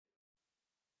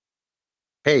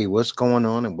Hey, what's going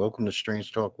on? And welcome to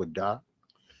Strange Talk with Doc.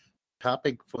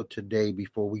 Topic for today,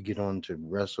 before we get on to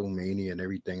WrestleMania and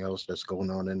everything else that's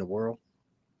going on in the world,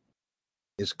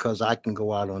 is because I can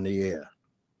go out on the air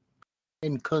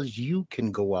and because you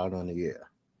can go out on the air.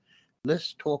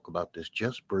 Let's talk about this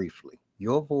just briefly.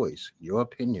 Your voice, your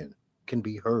opinion can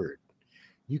be heard.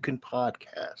 You can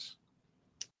podcast.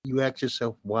 You ask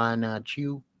yourself, why not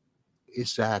you?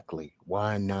 Exactly.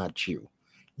 Why not you?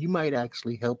 You might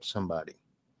actually help somebody.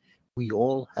 We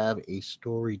all have a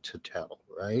story to tell,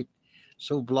 right?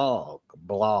 So blog,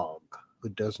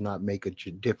 it does not make a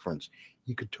difference.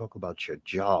 You could talk about your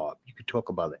job. You could talk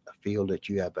about a field that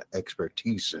you have an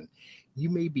expertise in. You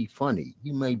may be funny.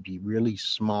 You may be really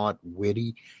smart,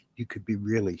 witty. You could be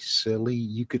really silly.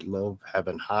 You could love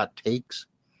having hot takes.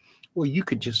 Or you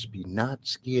could just be not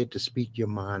scared to speak your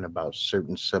mind about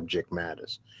certain subject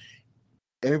matters.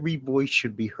 Every voice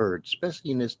should be heard,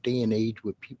 especially in this day and age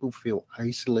where people feel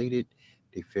isolated,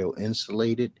 they feel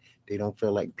insulated, they don't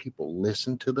feel like people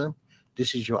listen to them.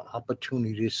 This is your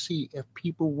opportunity to see if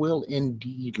people will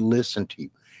indeed listen to you,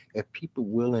 if people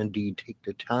will indeed take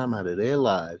the time out of their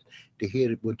lives to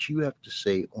hear what you have to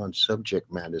say on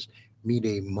subject matters, be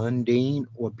they mundane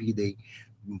or be they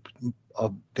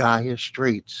of dire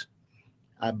straits.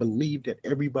 I believe that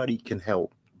everybody can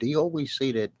help. They always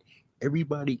say that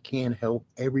everybody can't help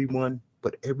everyone,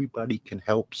 but everybody can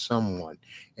help someone.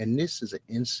 And this is an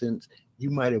instance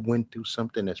you might have went through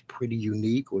something that's pretty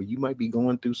unique, or you might be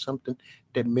going through something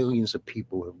that millions of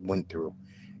people have went through.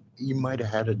 You might have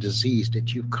had a disease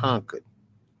that you've conquered,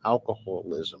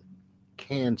 alcoholism,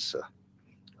 cancer.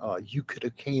 You could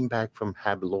have came back from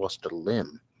have lost a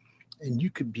limb, and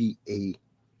you could be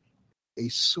a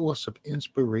source of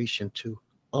inspiration to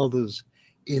others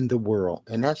in the world.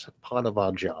 And that's a part of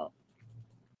our job.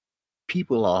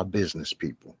 People are business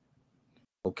people.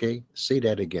 Okay? Say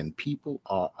that again. People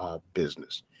are our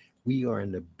business. We are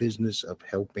in the business of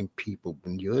helping people.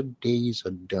 When your days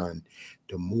are done,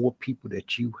 the more people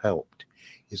that you helped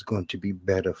is going to be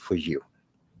better for you.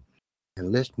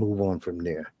 And let's move on from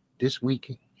there. This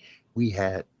week, we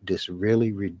had this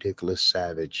really ridiculous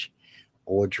savage,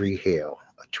 Audrey Hale,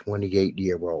 a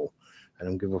 28-year-old. I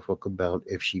don't give a fuck about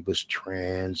if she was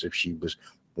trans, if she was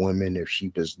woman, if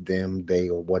she was them, they,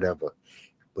 or whatever.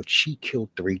 But she killed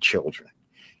three children.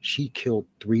 She killed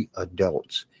three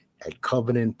adults at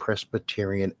Covenant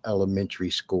Presbyterian Elementary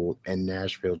School in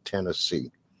Nashville,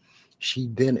 Tennessee. She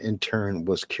then, in turn,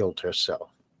 was killed herself.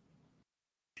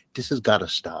 This has got to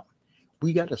stop.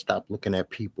 We got to stop looking at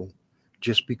people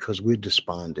just because we're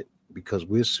despondent, because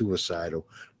we're suicidal.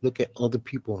 Look at other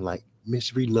people like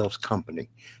misery loves company.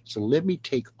 So let me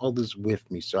take others with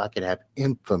me so I can have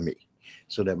infamy,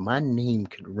 so that my name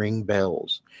can ring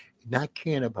bells. Not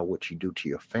caring about what you do to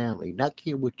your family, not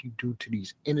caring what you do to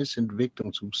these innocent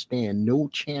victims who stand no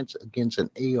chance against an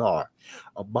AR.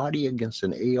 A body against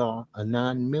an AR, a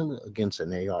 9 mil against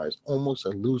an AR is almost a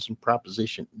losing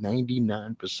proposition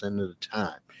 99% of the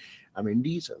time. I mean,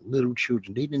 these are little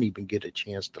children. They didn't even get a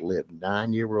chance to live.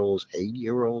 9 year olds, 8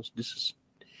 year olds. This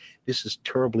is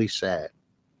terribly sad.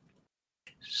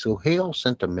 So Hale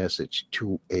sent a message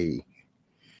to a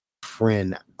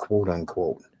friend, quote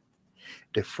unquote.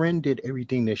 The friend did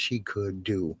everything that she could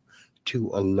do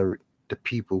to alert the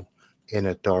people in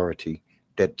authority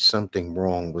that something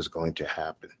wrong was going to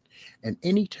happen. And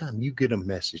anytime you get a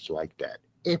message like that,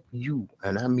 if you,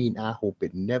 and I mean, I hope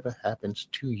it never happens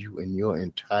to you in your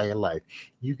entire life,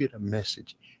 you get a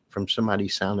message from somebody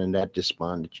sounding that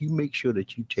despondent, you make sure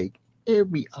that you take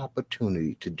every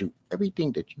opportunity to do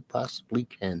everything that you possibly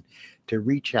can to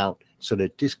reach out so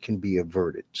that this can be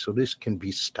averted, so this can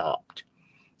be stopped.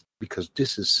 Because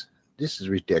this is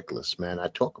ridiculous, man. I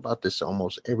talk about this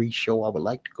almost every show. I would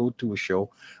like to go to a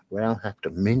show where I don't have to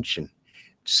mention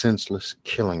senseless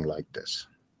killing like this.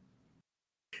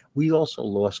 We also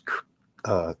lost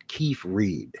Keith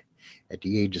Reed at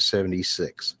the age of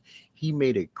 76. He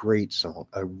made a great song,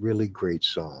 a really great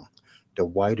song, The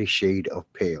Whiter Shade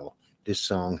of Pale. This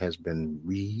song has been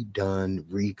redone,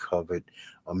 recovered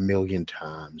a million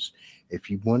times. If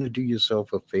you want to do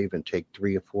yourself a favor and take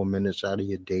 3 or 4 minutes out of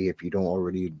your day, if you don't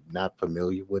already not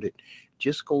familiar with it,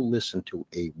 just go listen to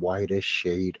A Whiter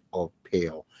Shade of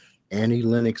Pale. Annie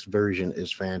Lennox version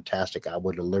is fantastic. I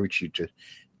would alert you to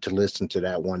listen to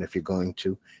that one if you're going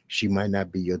to. She might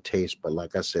not be your taste, but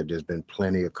like I said, there's been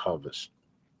plenty of covers.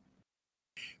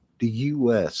 The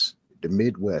U.S., the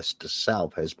Midwest, the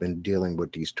South has been dealing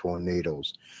with these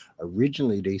tornadoes.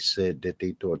 Originally, they said that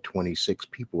they thought 26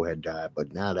 people had died,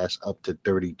 but now that's up to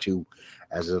 32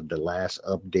 as of the last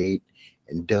update.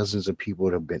 And dozens of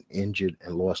people have been injured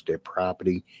and lost their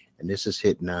property. and this has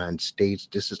hit 9 states.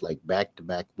 This is like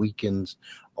back-to-back weekends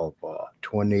of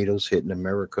tornadoes hitting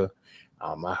America.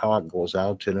 My heart goes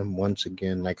out to them once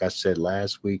again. Like I said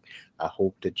last week, I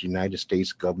hope that the United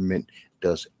States government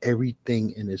does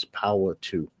everything in its power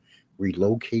to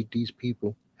relocate these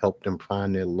people, help them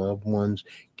find their loved ones,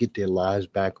 get their lives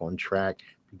back on track.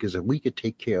 Because if we could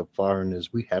take care of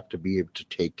foreigners, we have to be able to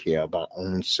take care of our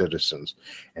own citizens.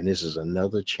 And this is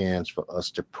another chance for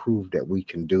us to prove that we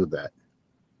can do that.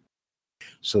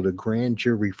 So the grand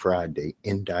jury Friday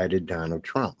indicted Donald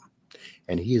Trump,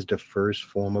 and he is the first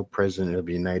former president of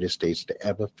the United States to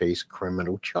ever face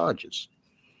criminal charges.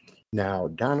 Now,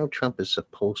 Donald Trump is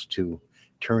supposed to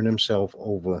turn himself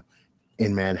over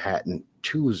in Manhattan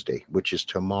Tuesday, which is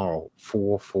tomorrow,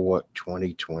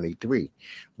 4/4/2023.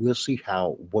 We'll see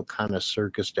what kind of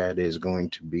circus that is going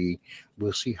to be.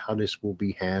 We'll see how this will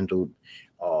be handled.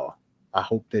 I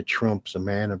hope that Trump's a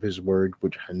man of his word,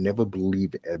 which I never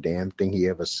believe a damn thing he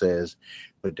ever says,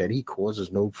 but that he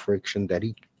causes no friction, that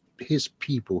his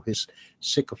people, his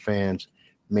sycophants,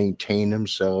 maintain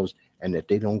themselves, and that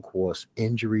they don't cause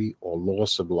injury or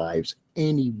loss of lives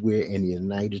anywhere in the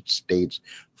United States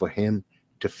for him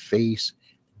to face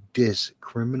this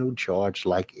criminal charge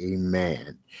like a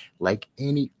man. Like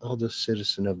any other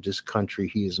citizen of this country,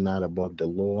 he is not above the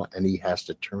law, and he has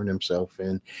to turn himself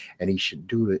in, and he should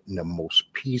do it in the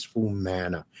most peaceful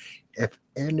manner. If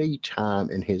any time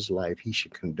in his life he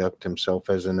should conduct himself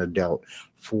as an adult,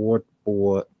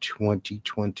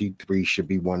 4/4/2023 should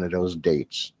be one of those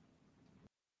dates.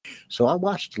 So I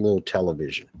watched a little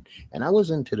television, and I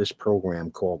was into this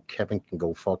program called Kevin Can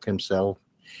Go Fuck Himself,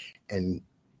 and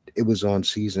it was on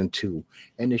season 2,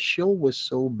 and the show was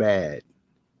so bad,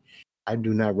 I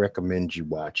do not recommend you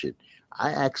watch it.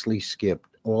 I actually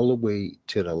skipped all the way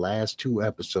to the last 2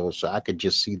 episodes so I could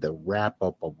just see the wrap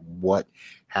up of what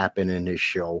happened in this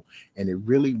show, and it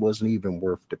really wasn't even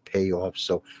worth the payoff.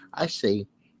 So I say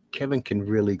Kevin can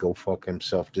really go fuck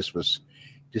himself. This was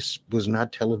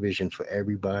not television for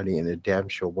everybody, and the damn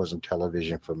sure wasn't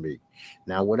television for me.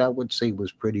 Now, what I would say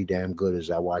was pretty damn good is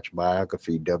I watched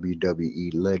Biography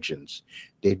WWE Legends.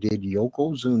 They did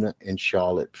Yokozuna and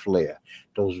Charlotte Flair.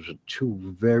 Those were 2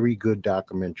 very good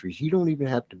documentaries. You don't even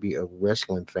have to be a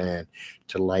wrestling fan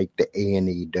to like the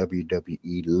A&E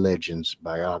WWE Legends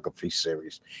biography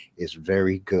series. It's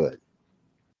very good.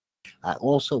 I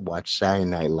also watched Saturday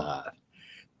Night Live.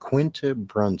 Quinta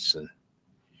Brunson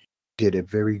did a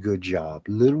very good job.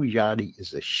 Lil Yachty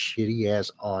is a shitty ass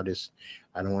artist.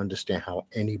 I don't understand how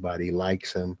anybody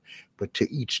likes him, but to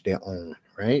each their own,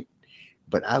 right?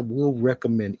 But I will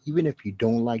recommend, even if you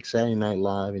don't like Saturday Night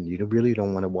Live and you really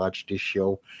don't want to watch this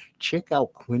show, check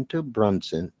out Quinta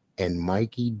Brunson and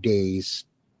Mikey Day's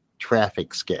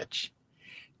traffic sketch.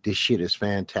 This shit is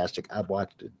fantastic. I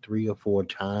watched it 3 or 4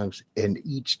 times, and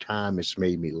each time it's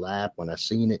made me laugh. When I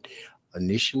seen it,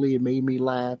 initially it made me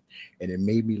laugh, and it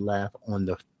made me laugh on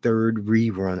the 3rd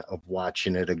rerun of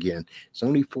watching it again. It's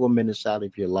only 4 minutes out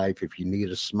of your life. If you need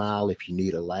a smile, if you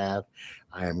need a laugh,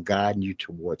 I am guiding you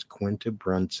towards Quinta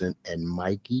Brunson and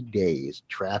Mikey Day's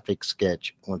traffic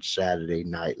sketch on Saturday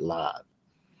Night Live.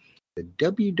 The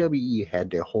WWE had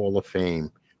their Hall of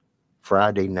Fame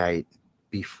Friday night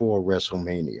before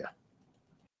WrestleMania,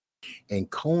 and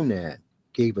Conan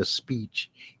gave a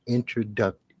speech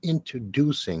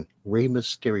introducing Rey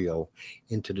Mysterio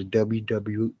into the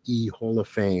WWE Hall of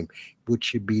Fame, which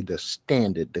should be the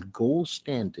standard, the gold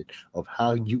standard of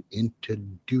how you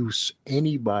introduce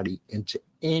anybody into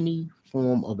any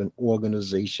form of an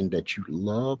organization that you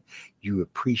love, you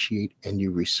appreciate, and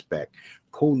you respect.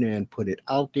 Conan put it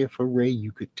out there for Rey.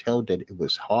 You could tell that it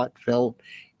was heartfelt.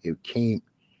 It came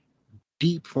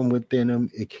deep from within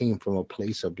him. It came from a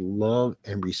place of love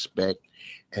and respect.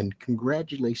 And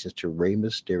congratulations to Rey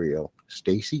Mysterio,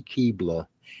 Stacy Keibler,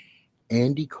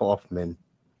 Andy Kaufman,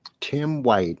 Tim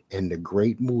White, and the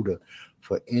Great Muta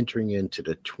for entering into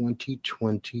the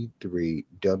 2023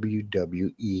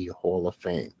 WWE Hall of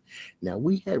Fame. Now,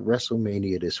 we had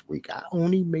WrestleMania this week. I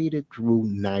only made it through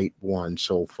night 1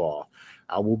 so far.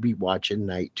 I will be watching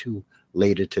night 2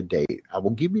 later today. I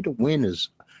will give you the winners,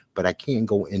 but I can't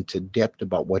go into depth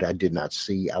about what I did not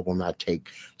see. I will not take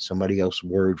somebody else's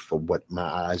word for what my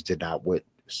eyes did not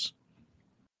witness.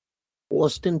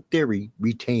 Austin Theory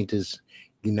retained his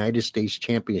United States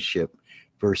Championship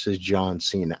versus John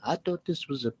Cena. I thought this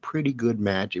was a pretty good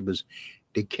match.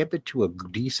 They kept it to a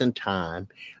decent time.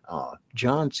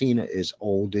 John Cena is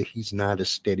older. He's not a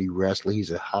steady wrestler.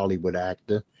 He's a Hollywood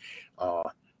actor.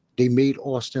 They made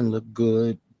Austin look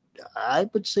good. I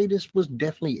would say this was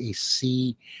definitely a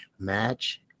C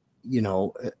match. you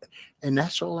know, and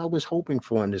that's all I was hoping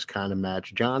for in this kind of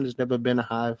match. John has never been a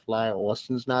high flyer.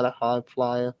 Austin's not a high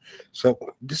flyer. So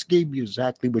this gave you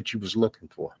exactly what you was looking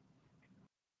for.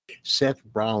 Seth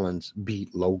Rollins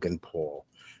beat Logan Paul.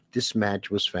 This match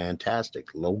was fantastic.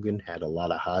 Logan had a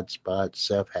lot of hot spots.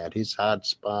 Seth had his hot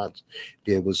spots.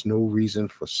 There was no reason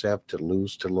for Seth to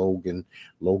lose to Logan.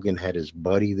 Logan had his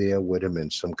buddy there with him in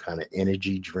some kind of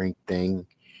energy drink thing.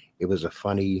 It was a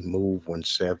funny move when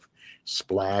Seth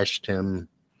splashed him.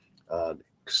 Uh,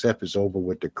 Seth is over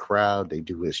with the crowd. They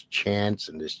do his chants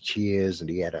and his cheers, and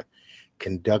he had a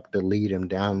conductor lead him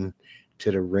down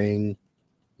to the ring.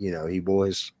 He wore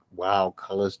his wild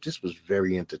colors. This was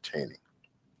very entertaining.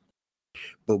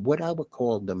 But what I would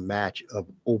call the match of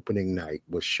opening night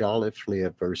was Charlotte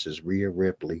Flair versus Rhea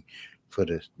Ripley for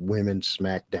the Women's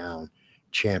SmackDown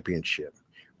Championship.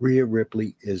 Rhea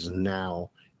Ripley is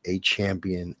now a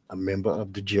champion, a member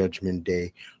of the Judgment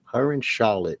Day. Her and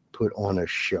Charlotte put on a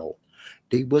show.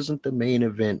 They wasn't the main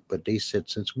event, but they said,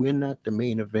 since we're not the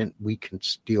main event, we can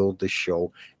steal the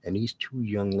show. And these two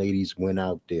young ladies went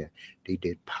out there. They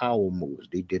did power moves.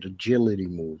 They did agility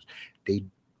moves. They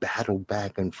battled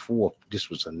back and forth. This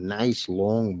was a nice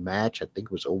long match. I think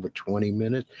it was over 20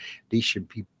 minutes. They should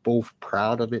be both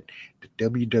proud of it. The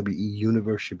WWE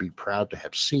Universe should be proud to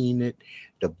have seen it.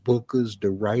 The bookers, the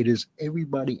writers,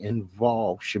 everybody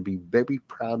involved should be very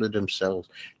proud of themselves.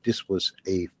 This was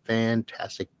a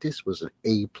fantastic, this was an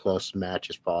A+ match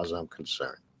as far as I'm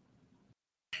concerned.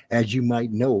 As you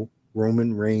might know,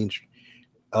 Roman Reigns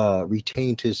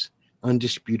retained his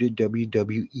undisputed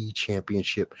WWE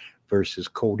Championship versus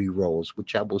Cody Rhodes,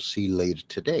 which I will see later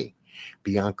today.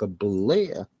 Bianca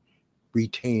Belair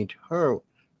retained her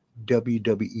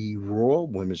WWE Raw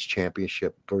Women's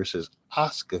Championship versus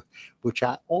Asuka, which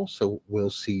I also will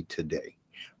see today.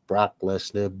 Brock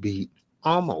Lesnar beat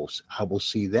Omos. I will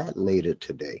see that later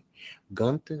today.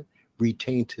 Gunther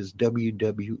retained his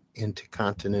WWE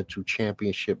Intercontinental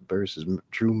Championship versus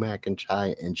Drew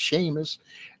McIntyre and Sheamus,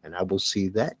 and I will see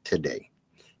that today.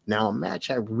 Now, a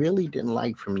match I really didn't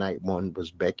like from night one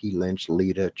was Becky Lynch,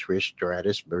 Lita, Trish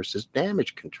Stratus versus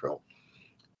Damage Control.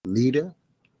 Lita,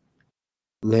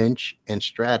 Lynch, and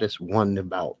Stratus won the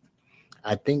bout.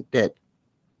 I think that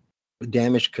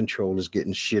Damage Control is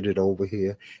getting shitted over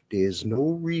here. There's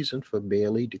no reason for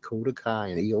Bayley, Dakota Kai,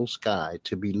 and Io Sky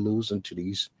to be losing to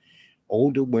these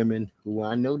older women who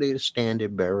I know they're the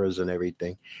standard bearers and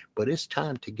everything, but it's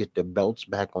time to get the belts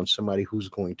back on somebody who's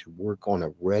going to work on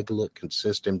a regular,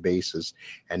 consistent basis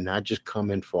and not just come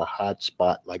in for a hot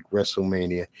spot like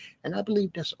WrestleMania. And I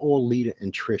believe that's all Lita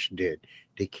and Trish did.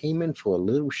 They came in for a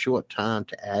little short time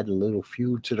to add a little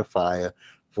fuel to the fire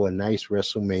for a nice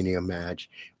WrestleMania match,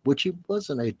 which it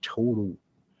wasn't a total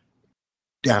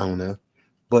downer,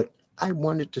 but I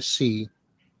wanted to see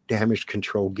Damage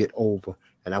Control get over.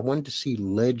 And I wanted to see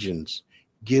legends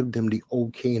give them the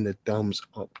okay and the thumbs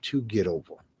up to get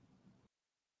over.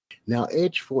 Now,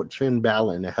 Edge fought Finn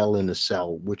Balor in a Hell in a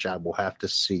Cell, which I will have to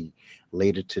see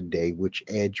later today, which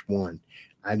Edge won.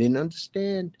 I didn't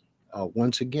understand,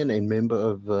 once again, a member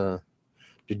of the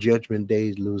Judgment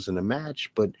Day losing a match,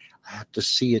 but I have to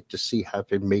see it to see how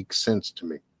it makes sense to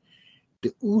me. The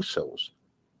Usos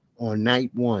on night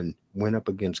one went up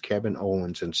against Kevin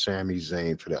Owens and Sami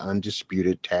Zayn for the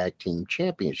Undisputed Tag Team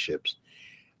Championships.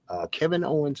 Kevin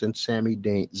Owens and Sami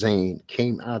Zayn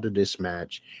came out of this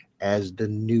match as the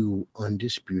new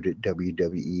Undisputed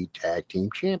WWE Tag Team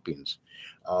Champions.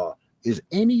 Is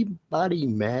anybody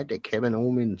mad that Kevin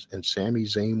Owens and Sami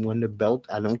Zayn won the belt?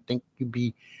 I don't think you'd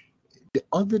be,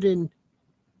 other than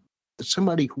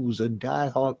somebody who's a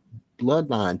diehard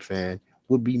Bloodline fan,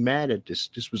 would be mad at this.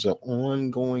 This was an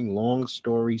ongoing long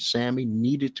story. Sammy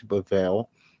needed to prevail,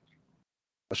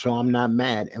 so I'm not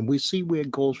mad. And we see where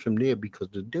it goes from there, because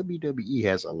the WWE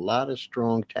has a lot of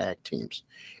strong tag teams.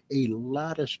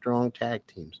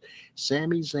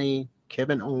 Sami Zayn,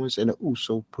 Kevin Owens, and the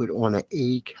Usos put on an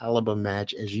A-caliber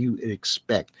match, as you would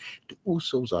expect. The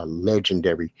Usos are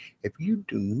legendary. If you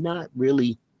do not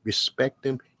really respect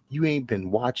them, you ain't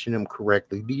been watching them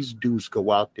correctly. These dudes go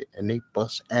out there and they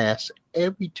bust ass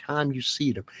every time you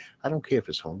see them. I don't care if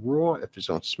it's on Raw, if it's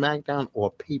on SmackDown, or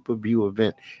a pay-per-view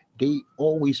event. They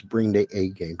always bring their A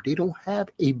game. They don't have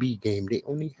a B game. They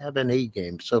only have an A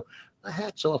game. So my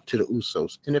hat's off to the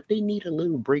Usos. And if they need a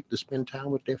little break to spend time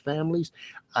with their families,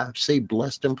 I say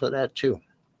bless them for that too.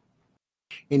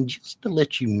 And just to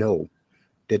let you know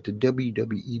that the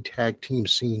WWE tag team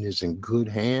scene is in good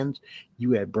hands,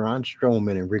 you had Braun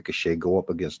Strowman and Ricochet go up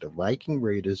against the Viking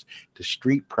Raiders, the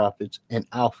Street Profits, and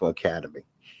Alpha Academy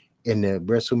in the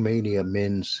WrestleMania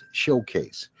Men's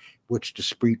Showcase, which the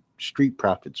Street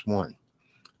Profits won.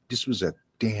 This was a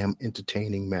damn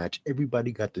entertaining match.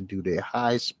 Everybody got to do their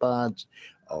high spots.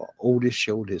 Otis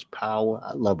showed his power.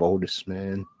 I love Otis,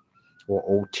 man, or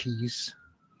Otis.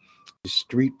 The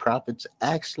Street Profits.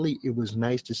 Actually, it was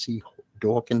nice to see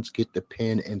Dawkins get the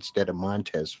pin instead of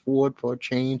Montez Ford for a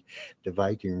change. The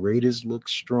Viking Raiders look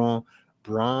strong.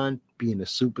 Braun being a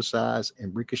supersize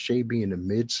and Ricochet being a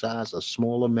mid-size, a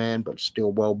smaller man but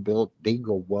still well built. They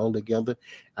go well together.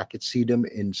 I could see them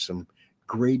in some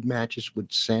great matches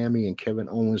with Sammy and Kevin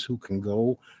Owens who can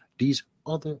go. These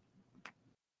other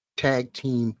tag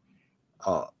team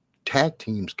uh tag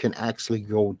teams can actually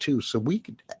go too. So we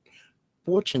could,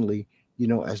 fortunately,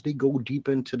 as they go deep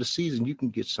into the season, you can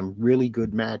get some really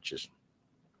good matches.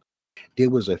 There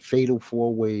was a fatal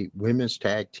four-way women's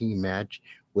tag team match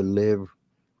with Liv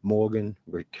Morgan,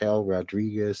 Raquel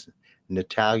Rodriguez,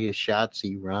 Natalia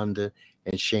Shotzi, Ronda,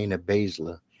 and Shayna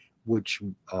Baszler, which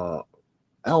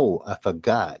I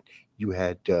forgot. You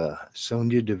had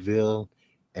Sonya Deville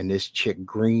and this chick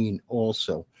Green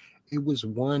also. It was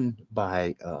won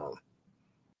by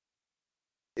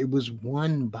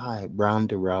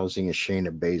Ronda Rousey and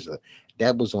Shayna Baszler.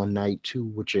 That was on night 2,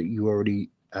 which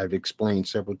I've explained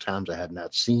several times. I have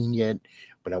not seen yet,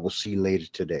 but I will see later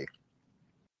today.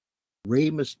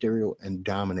 Rey Mysterio and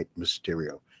Dominic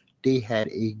Mysterio. They had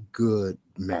a good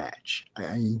match.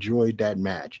 I enjoyed that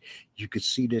match. You could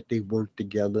see that they worked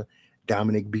together.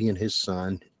 Dominic being his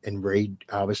son and Rey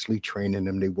obviously training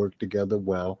them. They worked together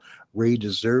well. Rey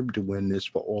deserved to win this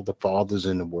for all the fathers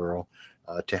in the world.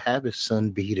 To have his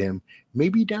son beat him,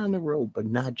 maybe down the road, but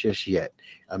not just yet.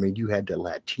 I mean, you had the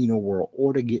Latino World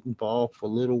Order get involved for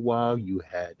a little while. You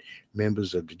had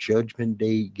members of the Judgment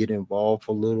Day get involved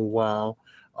for a little while.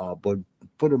 But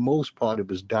for the most part, it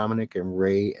was Dominic and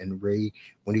Rey. And Rey,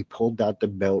 when he pulled out the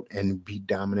belt and beat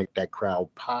Dominic, that crowd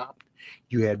popped.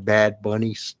 You had Bad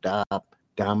Bunny stop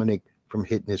Dominic from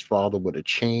hitting his father with a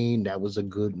chain. That was a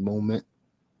good moment.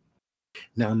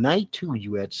 Now, night 2,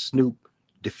 you had Snoop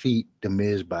defeat The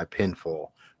Miz by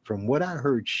pinfall. From what I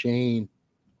heard, Shane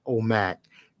O'Mac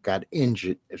got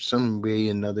injured. If some way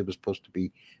or another, it was supposed to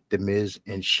be The Miz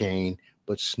and Shane,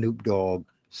 but Snoop Dogg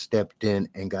stepped in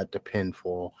and got the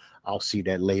pinfall. I'll see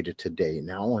that later today.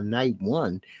 Now, on night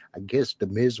 1, I guess The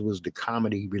Miz was the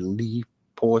comedy relief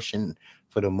portion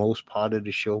for the most part of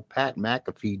the show. Pat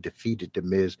McAfee defeated The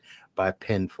Miz by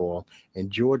pinfall, and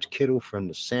George Kittle from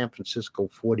the San Francisco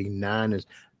 49ers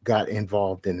got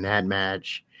involved in that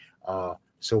match.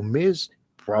 So Miz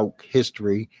broke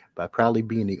history by probably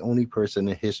being the only person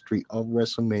in history of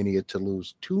WrestleMania to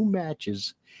lose 2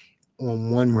 matches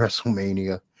on one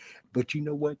WrestleMania. But you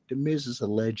know what? The Miz is a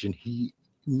legend.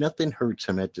 Nothing hurts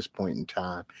him at this point in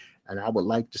time. And I would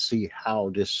like to see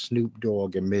how this Snoop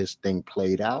Dogg and Miz thing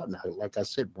played out. And like I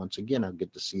said, once again, I'll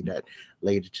get to see that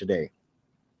later today.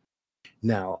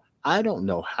 Now, I don't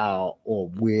know how or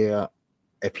where,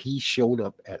 if he showed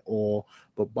up at all,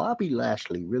 but Bobby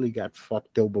Lashley really got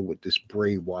fucked over with this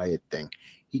Bray Wyatt thing.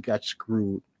 He got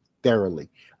screwed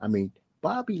thoroughly. I mean,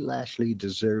 Bobby Lashley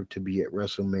deserved to be at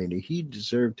WrestleMania. He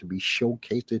deserved to be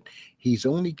showcased. He's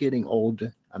only getting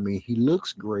older. I mean, he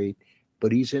looks great,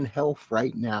 but he's in health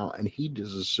right now, and he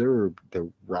deserved the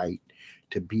right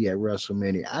to be at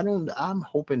WrestleMania. I'm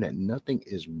hoping that nothing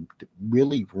is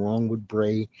really wrong with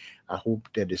Bray. I hope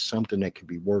that it's something that can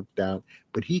be worked out.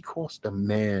 But he cost a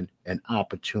man an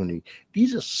opportunity.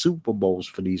 These are Super Bowls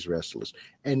for these wrestlers.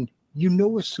 And you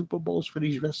know it's Super Bowls for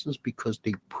these wrestlers because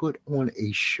they put on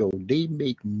a show. They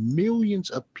make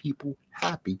millions of people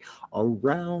happy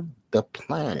around the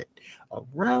planet,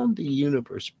 around the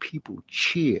universe. People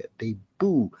cheer, they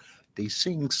boo, they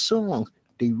sing songs,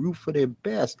 they root for their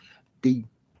best. They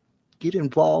get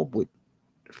involved with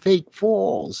fake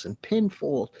falls and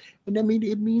pinfalls. And I mean,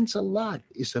 it means a lot.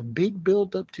 It's a big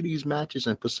build up to these matches.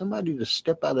 And for somebody to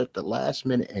step out at the last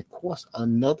minute and cost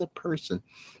another person,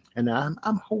 and I'm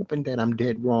hoping that I'm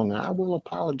dead wrong. I will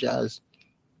apologize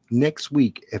next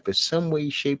week if in some way,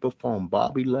 shape, or form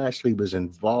Bobby Lashley was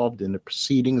involved in the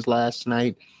proceedings last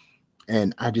night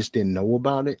and I just didn't know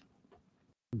about it.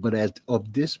 But as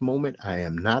of this moment, I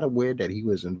am not aware that he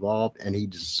was involved and he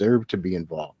deserved to be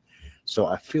involved. So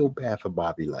I feel bad for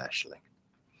Bobby Lashley.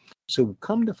 So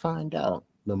come to find out,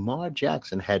 Lamar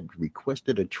Jackson had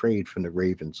requested a trade from the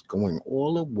Ravens going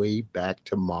all the way back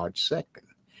to March 2nd.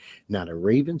 Now, the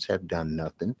Ravens have done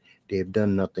nothing. They have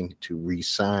done nothing to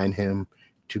re-sign him,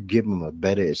 to give him a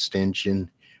better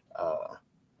extension.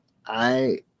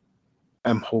 I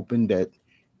am hoping that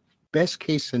best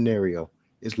case scenario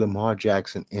is Lamar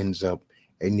Jackson ends up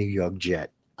a New York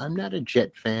Jet. I'm not a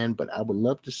Jet fan, but I would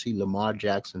love to see Lamar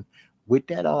Jackson with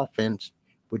that offense,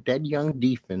 with that young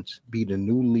defense, be the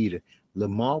new leader.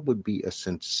 Lamar would be a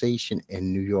sensation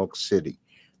in New York City.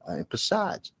 And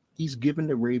besides, he's given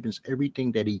the Ravens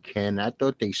everything that he can. I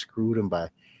thought they screwed him by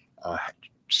uh,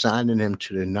 signing him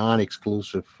to the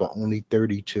non-exclusive for only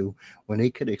 32 when they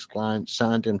could have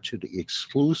signed him to the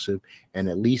exclusive and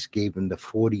at least gave him the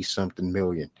 40 something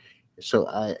million. So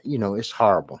it's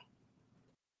horrible.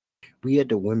 We had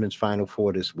the women's Final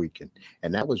Four this weekend,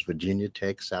 and that was Virginia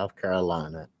Tech, South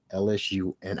Carolina,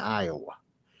 LSU, and Iowa.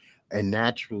 And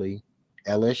naturally,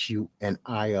 LSU and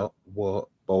Iowa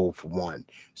both won.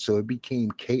 So it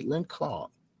became Caitlin Clark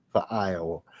for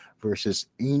Iowa versus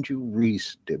Angel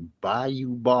Reese, the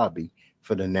Bayou Barbie,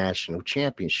 for the national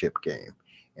championship game.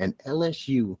 And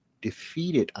LSU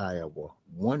defeated Iowa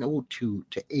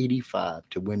 102-85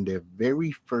 to win their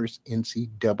very first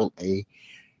NCAA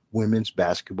women's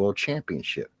basketball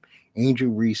championship. Angel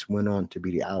Reese went on to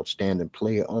be the outstanding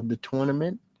player of the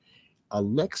tournament.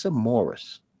 Alexa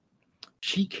Morris,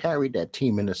 she carried that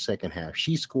team in the second half.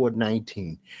 She scored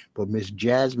 19, but Miss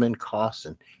Jasmine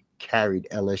Carson carried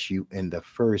LSU in the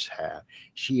first half.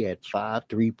 She had 5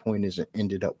 3-pointers and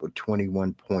ended up with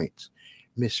 21 points.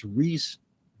 Miss Reese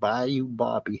Bayou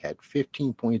Barbie had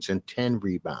 15 points and 10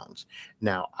 rebounds.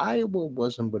 Now, Iowa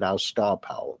wasn't without star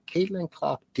power. Caitlin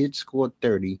Clark did score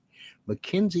 30.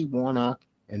 Mackenzie Warnock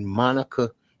and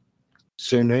Monica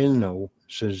Cernino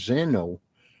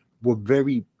were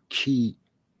very key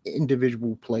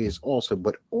individual players also,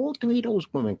 but all three of those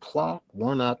women, Clark,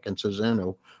 Warnock, and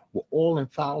Cezano, were all in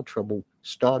foul trouble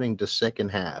starting the second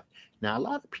half. Now, a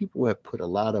lot of people have put a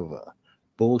lot of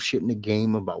bullshit in the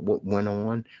game about what went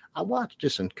on. I watched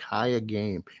this entire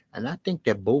game, and I think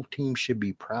that both teams should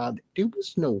be proud. There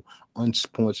was no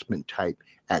unsportsman type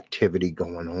activity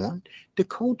going on. The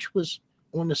coach was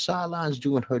on the sidelines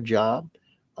doing her job.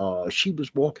 She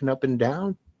was walking up and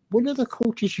down. What other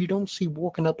coaches you don't see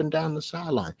walking up and down the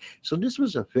sideline? So this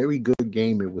was a very good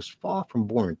game. It was far from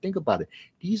boring. Think about it.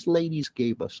 These ladies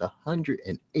gave us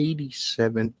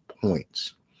 187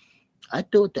 points. I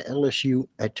thought the LSU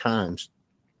at times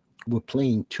were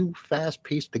playing too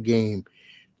fast-paced a game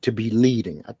to be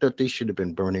leading. I thought they should have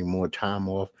been burning more time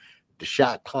off the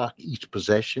shot clock each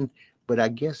possession. But I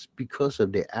guess because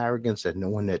of their arrogance and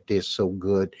knowing that they're so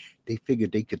good, they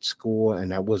figured they could score,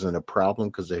 and that wasn't a problem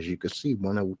because, as you can see,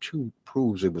 102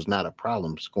 proves it was not a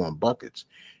problem scoring buckets.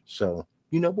 So,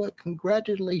 you know what?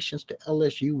 Congratulations to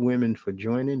LSU women for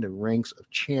joining the ranks of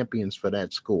champions for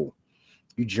that school.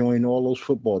 You joined all those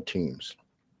football teams.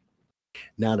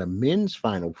 Now, the men's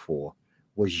Final Four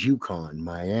was UConn,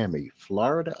 Miami,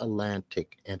 Florida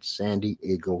Atlantic, and San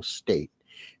Diego State.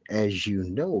 As you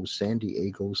know, San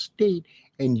Diego State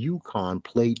and UConn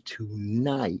played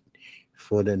tonight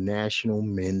for the National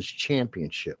Men's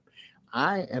Championship.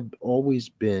 I have always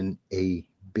been a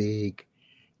big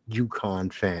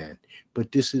UConn fan,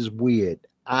 but this is weird.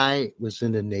 I was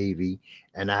in the Navy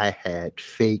and I had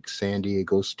fake San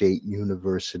Diego State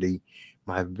University.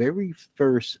 My very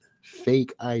first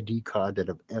fake ID card that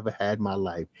I've ever had in my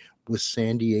life was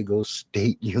San Diego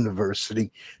State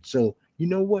University. So, you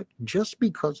know what? Just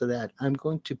because of that, I'm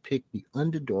going to pick the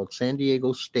underdog, San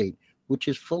Diego State, which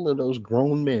is full of those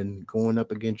grown men going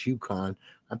up against UConn.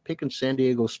 I'm picking San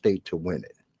Diego State to win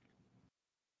it.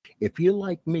 If you're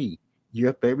like me,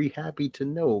 you're very happy to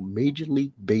know Major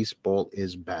League Baseball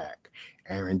is back.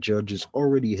 Aaron Judge is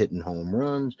already hitting home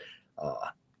runs.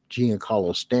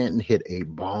 Giancarlo Stanton hit a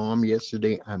bomb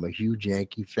yesterday. I'm a huge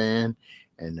Yankee fan,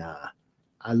 and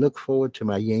I look forward to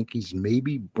my Yankees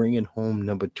maybe bringing home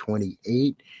number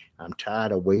 28. I'm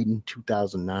tired of waiting.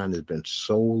 2009 has been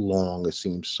so long. It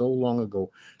seems so long ago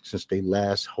since they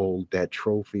last hold that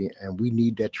trophy, and we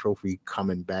need that trophy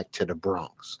coming back to the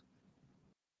Bronx.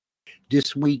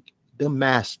 This week, the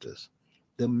Masters.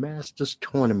 The Masters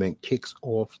tournament kicks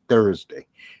off Thursday.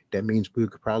 That means we're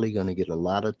probably going to get a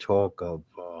lot of talk of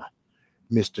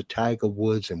Mr. Tiger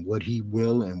Woods and what he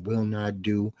will and will not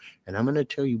do. And I'm going to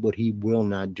tell you what he will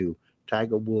not do.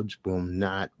 Tiger Woods will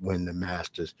not win the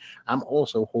Masters. I'm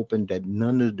also hoping that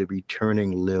none of the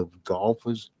returning live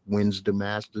golfers wins the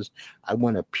Masters. I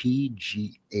want a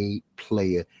PGA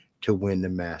player to win the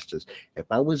Masters. If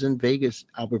I was in Vegas,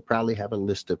 I would probably have a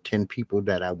list of 10 people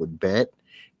that I would bet.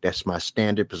 That's my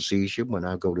standard procedure. When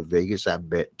I go to Vegas, I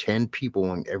bet 10 people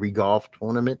on every golf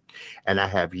tournament, and I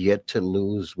have yet to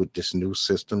lose with this new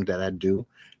system that I do.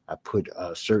 I put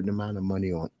a certain amount of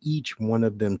money on each one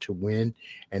of them to win,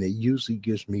 and it usually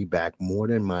gives me back more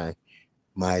than my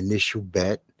initial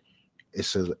bet.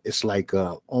 It's like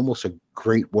almost a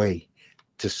great way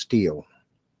to steal.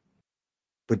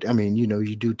 But I mean,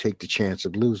 you do take the chance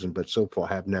of losing, but so far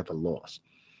I have never lost.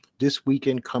 This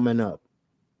weekend coming up,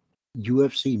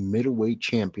 UFC middleweight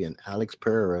champion Alex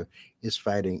Pereira is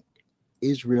fighting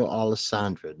Israel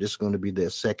Alessandra. This is going to be their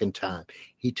second time.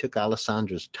 He took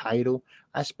Alessandra's title.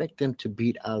 I expect him to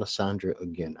beat Alessandra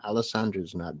again. Alessandra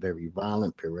is not very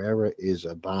violent. Pereira is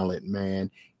a violent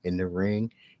man in the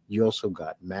ring. You also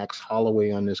got Max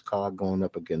Holloway on this card going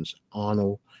up against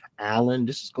Arnold Allen.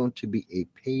 This is going to be a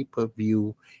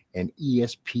pay-per-view and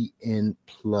ESPN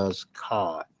Plus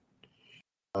card.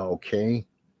 Okay.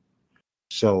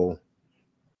 So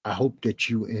I hope that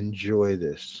you enjoy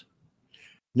this.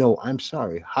 No, I'm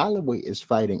sorry. Holloway is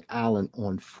fighting Allen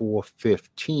on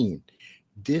 4/15.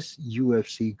 This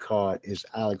UFC card is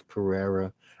Alex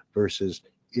Pereira versus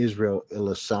Israel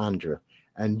Alessandra.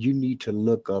 And you need to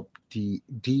look up the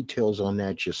details on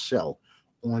that yourself.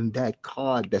 On that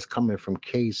card that's coming from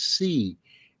KC,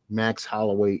 Max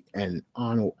Holloway and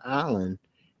Arnold Allen,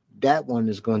 that one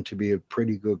is going to be a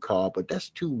pretty good card, but that's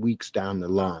 2 weeks down the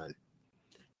line.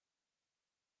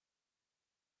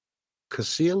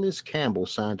 Casillas Campbell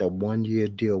signed a 1-year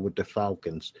deal with the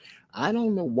Falcons. I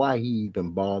don't know why he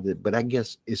even bothered, but I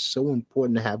guess it's so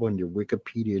important to have on your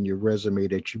Wikipedia and your resume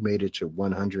that you made it to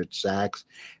 100 sacks,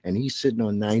 and he's sitting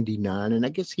on 99, and I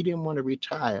guess he didn't want to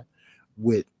retire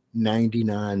with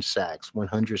 99 sacks.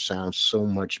 100 sounds so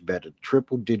much better.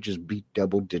 Triple digits beat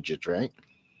double digits, right?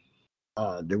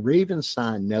 The Ravens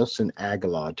signed Nelson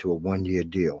Aguilar to a 1-year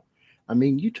deal. I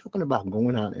mean, you're talking about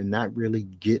going out and not really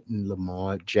getting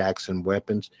Lamar Jackson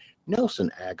weapons.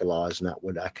 Nelson Aguilar is not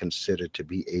what I consider to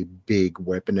be a big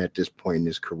weapon at this point in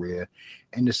his career.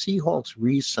 And the Seahawks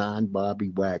re-signed Bobby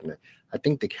Wagner. I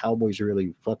think the Cowboys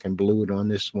really fucking blew it on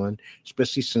this one,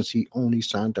 especially since he only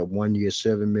signed a 1-year,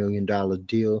 $7 million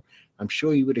deal. I'm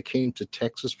sure he would have came to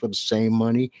Texas for the same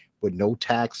money with no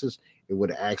taxes. It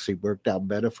would have actually worked out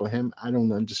better for him. I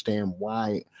don't understand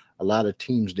why a lot of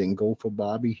teams didn't go for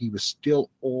Bobby. He was still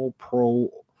all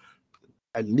pro,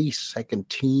 at least second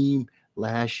team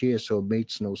last year, so it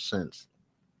makes no sense.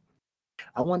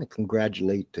 I want to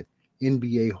congratulate the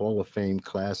NBA Hall of Fame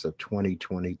class of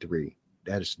 2023.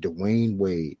 That is Dwayne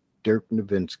Wade, Dirk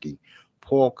Nowitzki,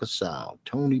 Paul Gasol,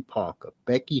 Tony Parker,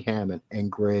 Becky Hammond,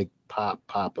 and Greg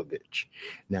Popovich.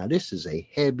 Now, this is a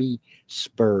heavy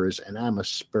Spurs, and I'm a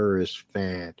Spurs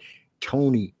fan.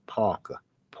 Tony Parker,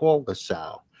 Paul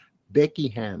Gasol, Becky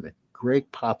Hammond, Greg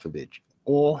Popovich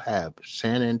all have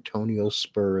San Antonio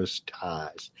Spurs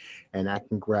ties, and I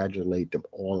congratulate them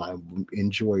all. I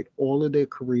enjoyed all of their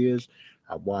careers.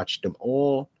 I watched them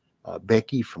all.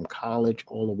 Becky from college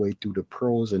all the way through the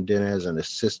pros, and then as an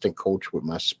assistant coach with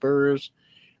my Spurs.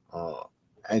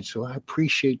 And so I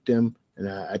appreciate them, and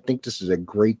I think this is a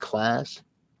great class.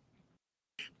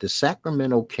 The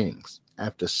Sacramento Kings,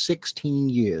 after 16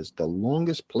 years, the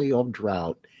longest playoff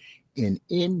drought in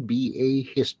NBA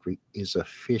history, is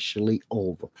officially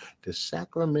over. The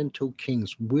Sacramento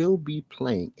Kings will be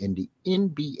playing in the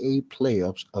NBA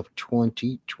playoffs of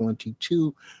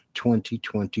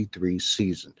 2022-2023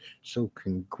 season. So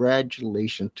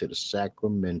congratulations to the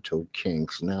Sacramento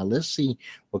Kings. Now let's see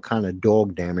what kind of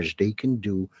dog damage they can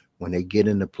do when they get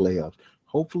in the playoffs.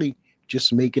 Hopefully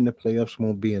just making the playoffs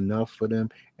won't be enough for them,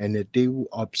 and that they will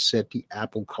upset the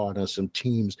apple cart on some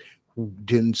teams who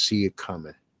didn't see it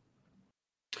coming.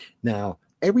 Now,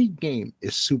 every game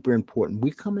is super important.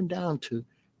 We're coming down to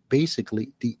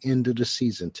basically the end of the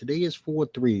season. Today is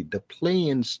 4-3. The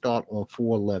play-ins start on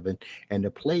 4-11, and the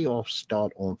playoffs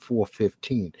start on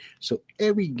 4-15. So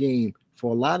every game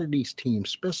for a lot of these teams,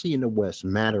 especially in the West,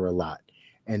 matter a lot.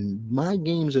 And my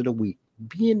games of the week,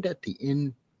 being that the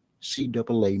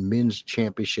NCAA Men's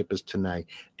Championship is tonight,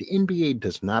 the NBA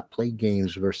does not play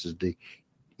games versus the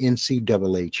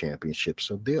NCAA Championship,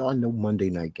 so there are no Monday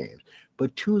night games.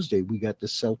 But Tuesday, we got the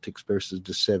Celtics versus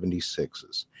the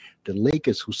 76ers. The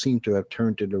Lakers, who seem to have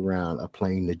turned it around, are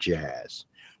playing the Jazz.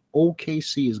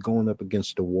 OKC is going up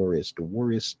against the Warriors. The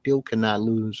Warriors still cannot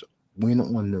win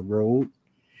on the road,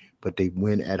 but they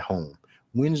win at home.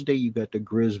 Wednesday, you got the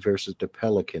Grizz versus the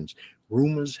Pelicans.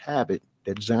 Rumors have it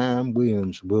that Zion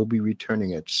Williams will be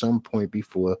returning at some point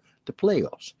before the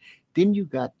playoffs. Then you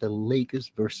got the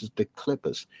Lakers versus the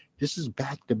Clippers. This is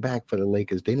back-to-back for the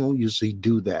Lakers. They don't usually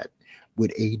do that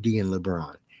with AD and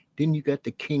LeBron. Then you got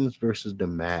the Kings versus the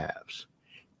Mavs.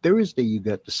 Thursday, you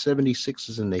got the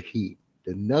 76ers and the Heat.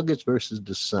 The Nuggets versus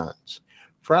the Suns.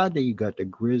 Friday, you got the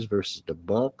Grizz versus the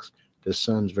Bucks. The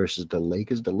Suns versus the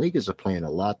Lakers. The Lakers are playing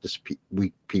a lot this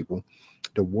week, people.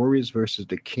 The Warriors versus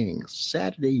the Kings.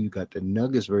 Saturday, you got the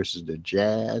Nuggets versus the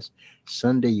Jazz.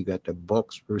 Sunday, you got the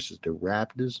Bucks versus the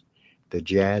Raptors. The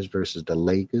Jazz versus the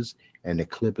Lakers, and the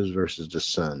Clippers versus the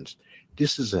Suns.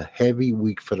 This is a heavy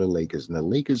week for the Lakers. And the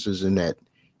Lakers is in that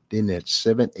Then at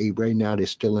 7-8 right now, they're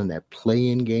still in that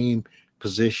play-in game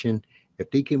position. If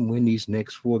they can win these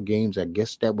next 4 games, I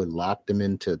guess that would lock them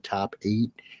into top 8,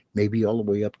 maybe all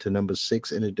the way up to number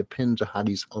 6. And it depends on how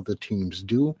these other teams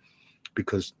do,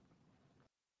 because,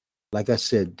 like I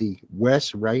said, the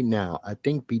West right now, I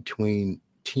think between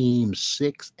team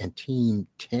 6 and team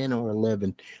 10 or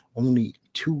 11, only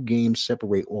 2 games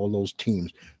separate all those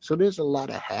teams. So there's a lot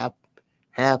of half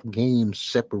game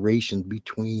separation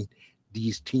between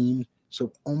these teams.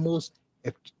 So almost,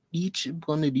 if each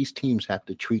one of these teams have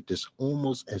to treat this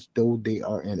almost as though they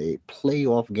are in a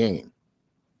playoff game.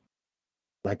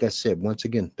 Like I said, once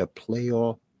again, the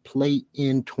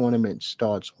play-in tournament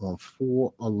starts on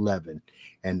 4/11,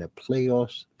 and the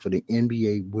playoffs for the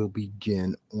NBA will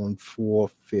begin on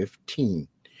 4/15.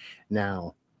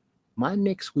 Now, my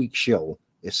next week's show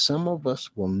is Some of Us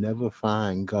Will Never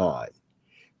Find God,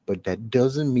 but that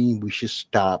doesn't mean we should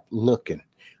stop looking.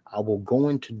 I will go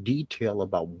into detail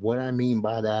about what I mean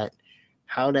by that,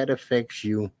 how that affects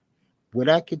you, what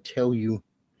I could tell you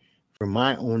from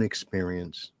my own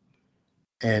experience,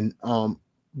 and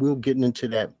we'll get into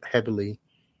that heavily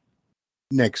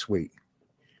next week.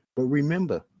 But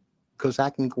remember, because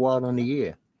I can go out on the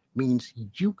air means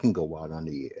you can go out on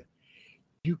the air.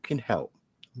 You can help.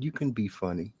 You can be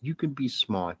funny. You can be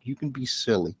smart. You can be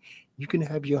silly. You can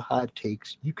have your hot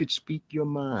takes. You could speak your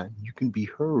mind. You can be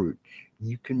heard.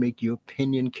 You can make your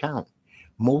opinion count.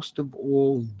 Most of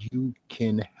all, you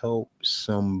can help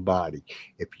somebody.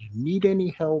 If you need any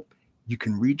help, you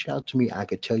can reach out to me. I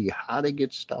could tell you how to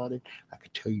get started. I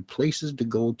could tell you places to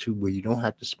go to where you don't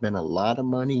have to spend a lot of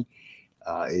money.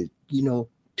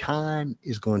 Time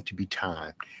is going to be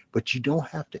time, but you don't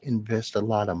have to invest a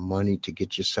lot of money to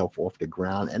get yourself off the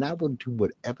ground. And I will do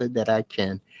whatever that I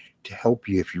can to help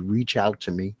you. If you reach out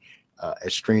to me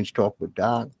at Strange Talk with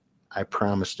Doc, I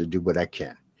promise to do what I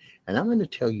can. And I'm going to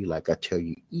tell you, like I tell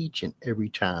you each and every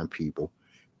time, people,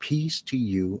 peace to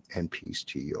you and peace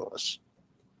to yours.